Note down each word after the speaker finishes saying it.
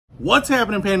What's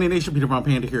happening, Panda Nation? Peter Von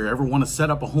Panda here. Ever want to set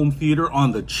up a home theater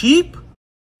on the cheap?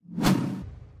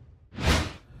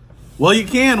 Well, you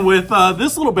can with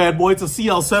this little bad boy. It's a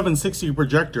CL760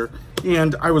 projector,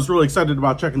 and I was really excited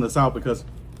about checking this out because,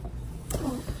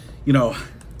 you know,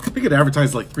 I think it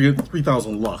advertised like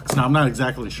 3,000 lux. Now, I'm not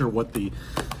exactly sure what the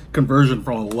conversion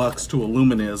from a lux to a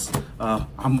lumen is.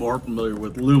 I'm more familiar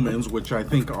with lumens, which I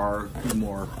think are the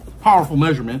more powerful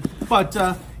measurement. But,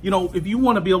 you know, if you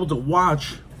want to be able to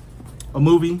watch a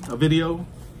movie, a video,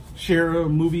 share a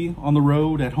movie on the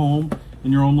road, at home,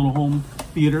 in your own little home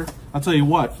theater, I'll tell you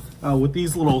what, with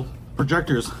these little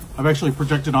projectors, I've actually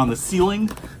projected on the ceiling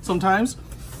sometimes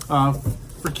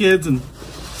for kids, and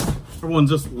everyone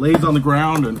just lays on the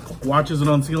ground and watches it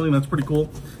on the ceiling. That's pretty cool.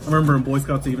 I remember in Boy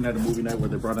Scouts they even had a movie night where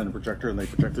they brought in a projector and they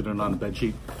projected it on a bed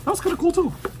sheet. That was kind of cool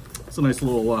too. It's a nice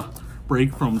little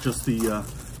break from just the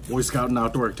Boy Scout and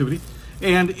outdoor activity.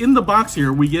 And in the box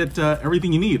here, we get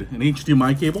everything you need. An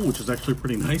HDMI cable, which is actually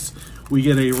pretty nice. We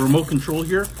get a remote control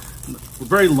here. A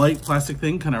very light plastic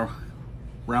thing, kind of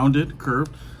rounded,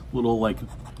 curved, little like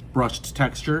brushed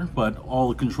texture, but all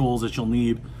the controls that you'll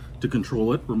need to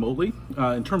control it remotely.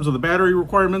 In terms of the battery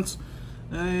requirements,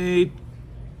 2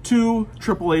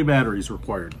 AAA batteries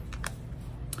required.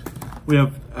 We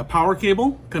have a power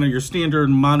cable, kind of your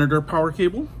standard monitor power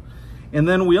cable. And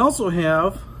then we also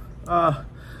have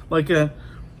like a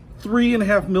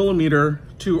 3.5 millimeter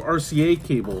to RCA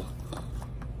cable,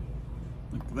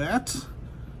 like that,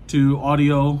 to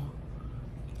audio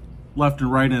left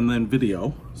and right, and then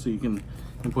video. So you can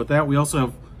input that. We also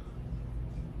have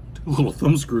 2 little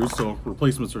thumb screws, so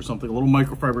replacements or something, a little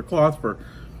microfiber cloth for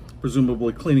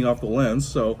presumably cleaning off the lens.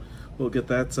 So we'll get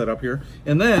that set up here.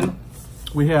 And then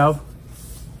we have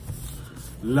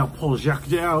the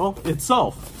Projector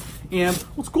itself. And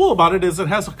what's cool about it is it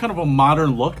has a kind of a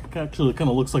modern look. It actually kind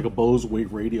of looks like a Bose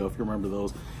weight radio, if you remember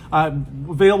those.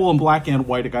 Available in black and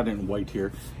white. I got it in white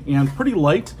here. And pretty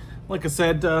light. Like I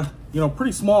said, you know,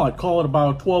 pretty small. I'd call it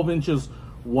about 12 inches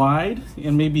wide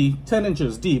and maybe 10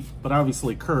 inches deep, but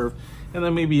obviously curved. And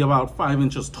then maybe about 5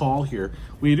 inches tall here.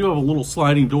 We do have a little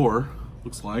sliding door,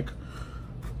 looks like,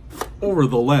 over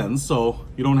the lens. So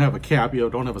you don't have a cap, you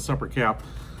don't have a separate cap.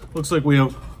 Looks like we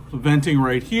have venting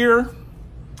right here.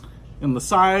 In the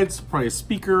sides, probably a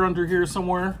speaker under here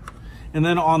somewhere. And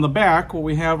then on the back, what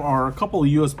we have are a couple of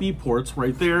USB ports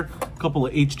right there, a couple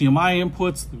of HDMI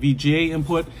inputs, the VGA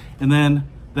input, and then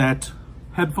that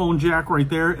headphone jack right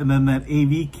there, and then that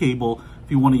AV cable.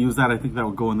 If you want to use that, I think that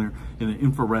would go in there in an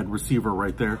infrared receiver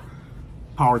right there.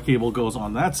 Power cable goes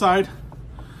on that side.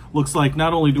 Looks like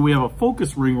not only do we have a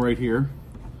focus ring right here,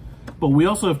 but we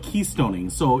also have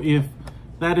keystoning. So if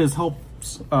that helps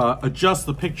adjust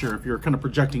the picture, if you're kind of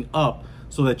projecting up,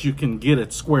 so that you can get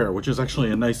it square, which is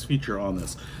actually a nice feature on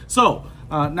this. So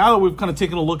now that we've kind of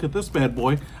taken a look at this bad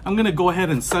boy, I'm going to go ahead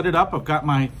and set it up. I've got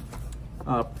my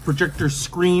projector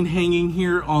screen hanging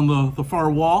here on the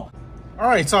far wall. All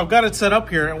right, so I've got it set up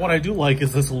here, and what I do like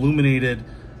is this illuminated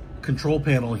control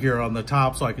panel here on the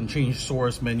top, so I can change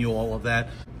source, menu, all of that.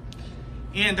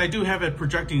 And I do have it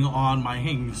projecting on my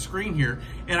hanging screen here.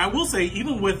 And I will say,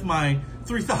 even with my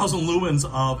 3,000 lumens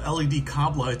of LED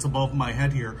cob lights above my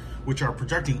head here, which are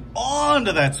projecting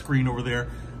onto that screen over there,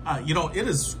 you know, it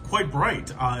is quite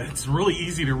bright. It's really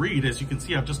easy to read. As you can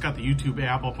see, I've just got the YouTube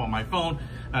app up on my phone.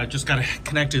 Just got it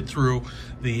connected through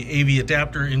the AV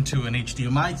adapter into an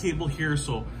HDMI cable here.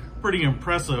 So pretty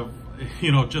impressive,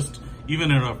 you know, just even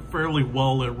in a fairly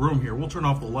well-lit room here. We'll turn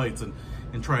off the lights and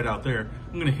try it out there.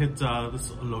 I'm gonna hit this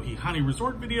Lohihani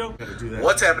Resort video. Gotta do that.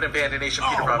 What's happening, Panda Nation?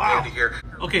 Peter Von Panda here.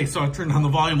 Okay, so I turned down the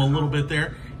volume a little bit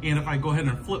there, and if I go ahead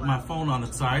and flip my phone on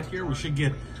its side here, we should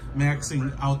get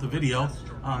maxing out the video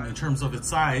in terms of its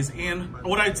size. And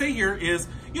what I'd say here is,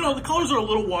 you know, the colors are a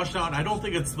little washed out. I don't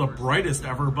think it's the brightest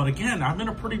ever, but again, I'm in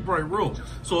a pretty bright room.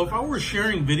 So if I were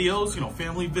sharing videos, you know,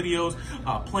 family videos,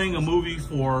 playing a movie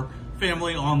for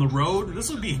family on the road, this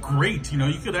would be great. You know,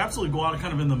 you could absolutely go out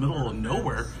kind of in the middle of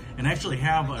nowhere and actually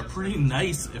have a pretty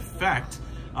nice effect,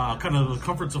 kind of the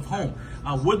comforts of home.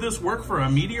 Would this work for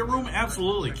a media room?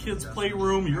 Absolutely. Kids'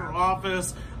 playroom, your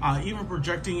office, even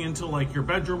projecting into like your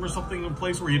bedroom or something, in a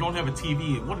place where you don't have a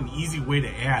TV. What an easy way to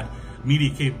add media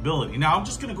capability. Now I'm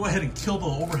just going to go ahead and kill the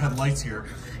overhead lights here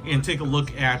and take a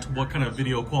look at what kind of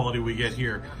video quality we get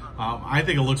here. I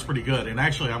think it looks pretty good, and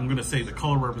actually I'm going to say the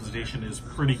color representation is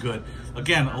pretty good.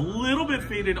 Again, a little bit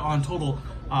faded on total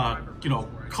you know,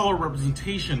 color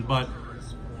representation, but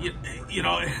you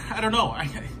know, I don't know.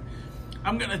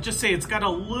 I'm going to just say it's got a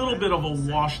little bit of a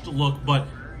washed look, but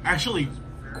actually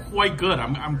quite good.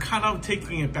 I'm kind of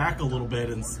taking it back a little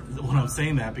bit and when I'm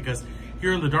saying that, because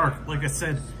here in the dark, like I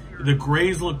said, The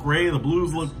grays look gray, the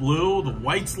blues look blue, the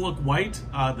whites look white,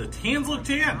 the tans look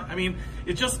tan. I mean,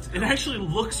 it actually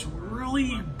looks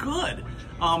really good.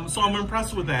 So I'm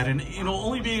impressed with that. And, you know,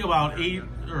 only being about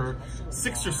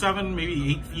 6 or 7,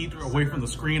 maybe 8 feet away from the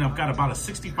screen, I've got about a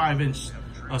 65-inch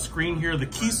screen here. The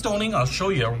keystoning, I'll show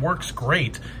you, works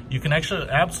great. You can actually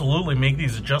absolutely make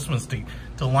these adjustments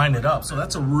to line it up. So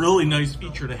that's a really nice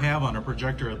feature to have on a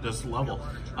projector at this level.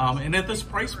 And at this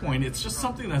price point, it's just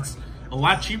something that's a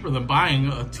lot cheaper than buying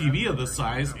a TV of this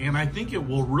size, and I think it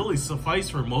will really suffice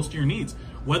for most of your needs.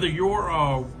 Whether you're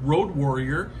a road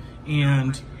warrior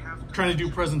and trying to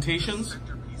do presentations,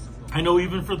 I know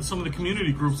even for some of the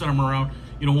community groups that I'm around,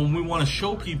 you know, when we want to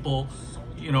show people,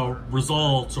 you know,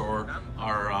 results or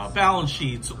our balance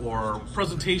sheets or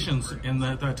presentations and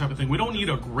that type of thing, we don't need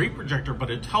a great projector,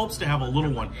 but it helps to have a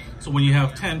little one. So when you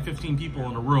have 10, 15 people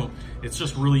in a room, it's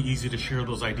just really easy to share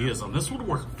those ideas. And this would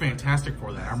work fantastic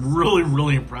for that. I'm really,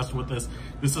 really impressed with this.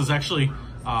 This is actually,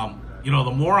 you know,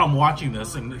 the more I'm watching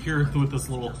this and here with this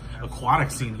little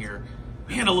aquatic scene here,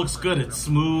 man, it looks good. It's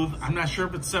smooth. I'm not sure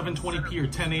if it's 720p or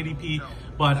 1080p,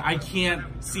 but I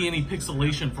can't see any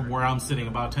pixelation from where I'm sitting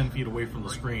about 10 feet away from the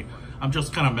screen. I'm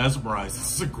just kind of mesmerized.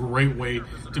 This is a great way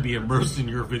to be immersed in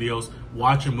your videos,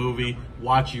 watch a movie,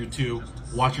 watch YouTube,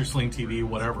 watch your Sling TV,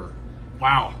 whatever.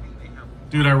 Wow.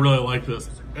 Dude, I really like this.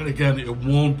 And again, it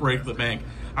won't break the bank.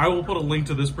 I will put a link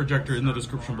to this projector in the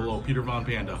description below. Peter Von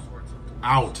Panda,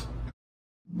 out.